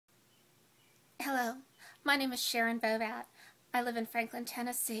Hello, my name is Sharyn Bovat. I live in Franklin,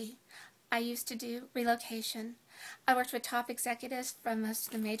 Tennessee. I used to do relocation. I worked with top executives from most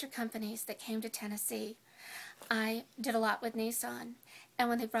of the major companies that came to Tennessee. I did a lot with Nissan, and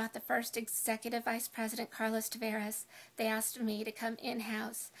when they brought the first executive vice president, Carlos Tavares, they asked me to come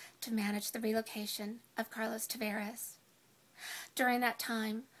in-house to manage the relocation of Carlos Tavares. During that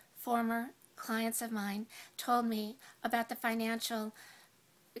time, former clients of mine told me about the financial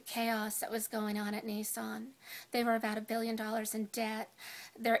chaos that was going on at Nissan. They were about $1 billion in debt.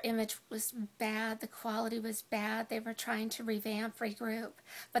 Their image was bad. The quality was bad. They were trying to revamp, regroup,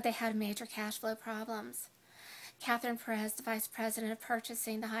 but they had major cash flow problems. Catherine Perez, the vice president of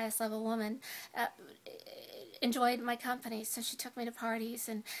purchasing, the highest level woman, enjoyed my company, so she took me to parties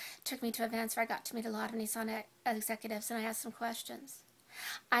and took me to events where I got to meet a lot of Nissan executives, and I asked them questions.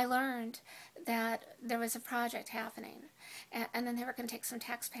 I learned that there was a project happening, and then they were going to take some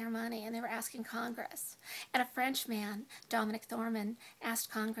taxpayer money, and they were asking Congress. And a French man, Dominic Thorman, asked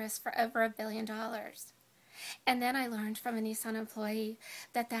Congress for over $1 billion. And then I learned from a Nissan employee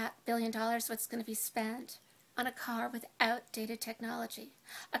that $1 billion was going to be spent on a car with outdated technology,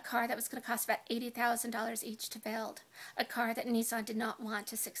 a car that was going to cost about $80,000 each to build, a car that Nissan did not want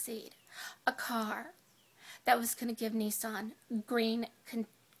to succeed, a car that was going to give Nissan green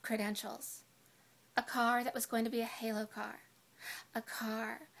credentials, a car that was going to be a halo car, a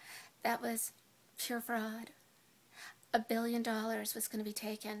car that was pure fraud. $1 billion was going to be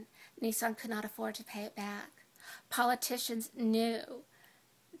taken. Nissan could not afford to pay it back. Politicians knew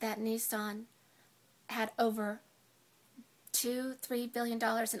that Nissan had over $2–3 billion in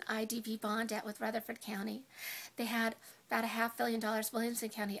IDB bond debt with Rutherford County. They had about $500 million Williamson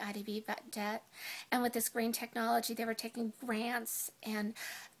County IDB debt, and with this green technology, they were taking grants and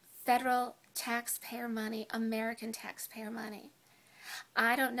federal taxpayer money, American taxpayer money.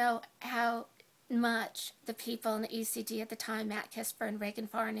 I don't know how much the people in the ECD at the time, Matt Kisper and Reagan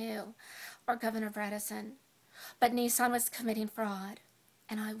Farr, knew, or Governor Bredesen, but Nissan was committing fraud,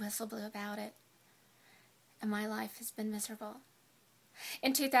 and I whistleblew about it, and my life has been miserable.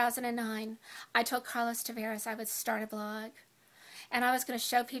 In 2009, I told Carlos Tavares I would start a blog, and I was going to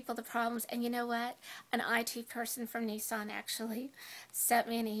show people the problems. And you know what? An IT person from Nissan actually sent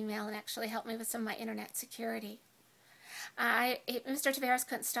me an email and actually helped me with some of my internet security. Mr. Tavares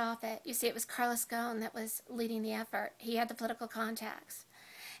couldn't stop it. You see, it was Carlos Ghosn that was leading the effort. He had the political contacts.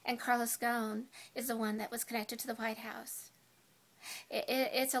 And Carlos Ghosn is the one that was connected to the White House.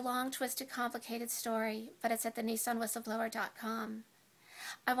 It's a long, twisted, complicated story, but it's at the NissanWhistleBlower.com.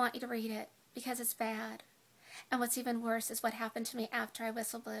 I want you to read it because it's bad. And what's even worse is what happened to me after I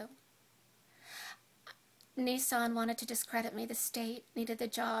whistleblew. Nissan wanted to discredit me. The state needed the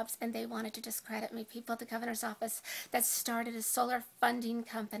jobs, and they wanted to discredit me. People at the governor's office that started a solar funding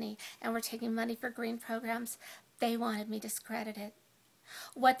company and were taking money for green programs, they wanted me discredited.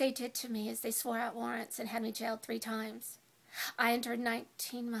 What they did to me is they swore out warrants and had me jailed 3 times. I endured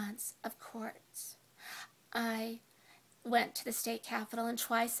 19 months of courts. I went to the state capitol and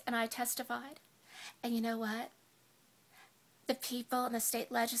twice, and I testified. And you know what? The people in the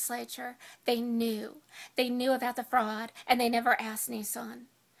state legislature, they knew about the fraud, and they never asked Nissan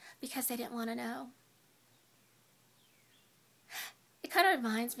because they didn't want to know. It kind of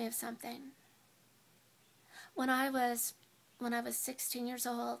reminds me of something. When I was 16 years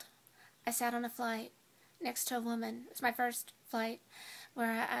old, I sat on a flight next to a woman. It was my first flight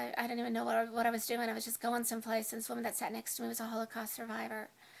where I didn't even know what I was doing. I was just going someplace, and this woman that sat next to me was a Holocaust survivor.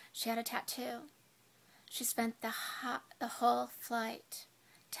 She had a tattoo. She spent the whole flight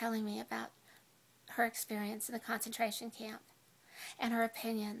telling me about her experience in the concentration camp and her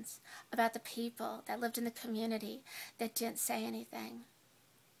opinions about the people that lived in the community that didn't say anything.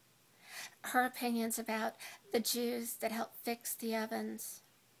 Her opinions about the Jews that helped fix the ovens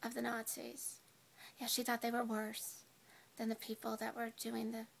of the Nazis. Yeah, she thought they were worse than the people that were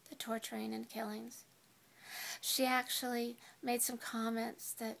doing the torturing and killings. She actually made some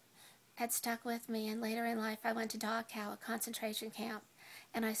comments that had stuck with me, and later in life I went to Dachau, a concentration camp,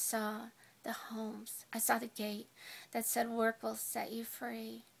 and I saw the homes. I saw the gate that said, "Work will set you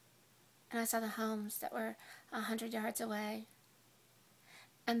free." And I saw the homes that were 100 yards away.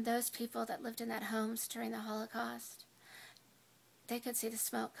 And those people that lived in that homes during the Holocaust, they could see the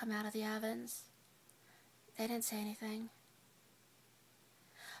smoke come out of the ovens. They didn't say anything.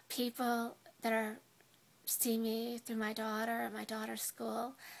 People that see me through my daughter at my daughter's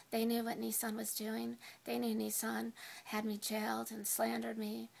school, they knew what Nissan was doing. They knew Nissan had me jailed and slandered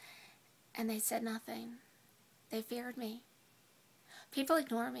me, and they said nothing. They feared me. People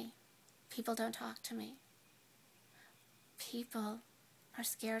ignore me. People don't talk to me. People are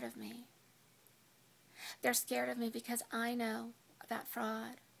scared of me. They're scared of me because I know about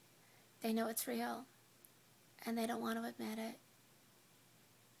fraud. They know it's real, and they don't want to admit it.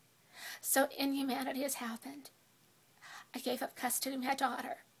 So inhumanity has happened. I gave up custody of my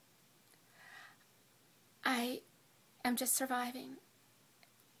daughter. I am just surviving,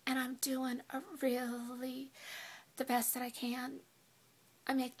 and I'm doing the best that I can.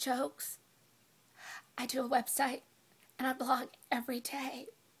 I make jokes. I do a website, and I blog every day.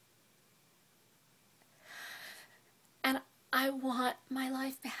 And I want my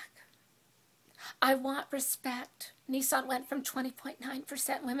life back. I want respect. Nissan went from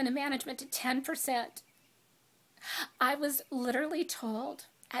 20.9% women in management to 10%. I was literally told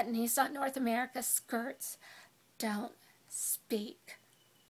at Nissan North America, skirts don't speak.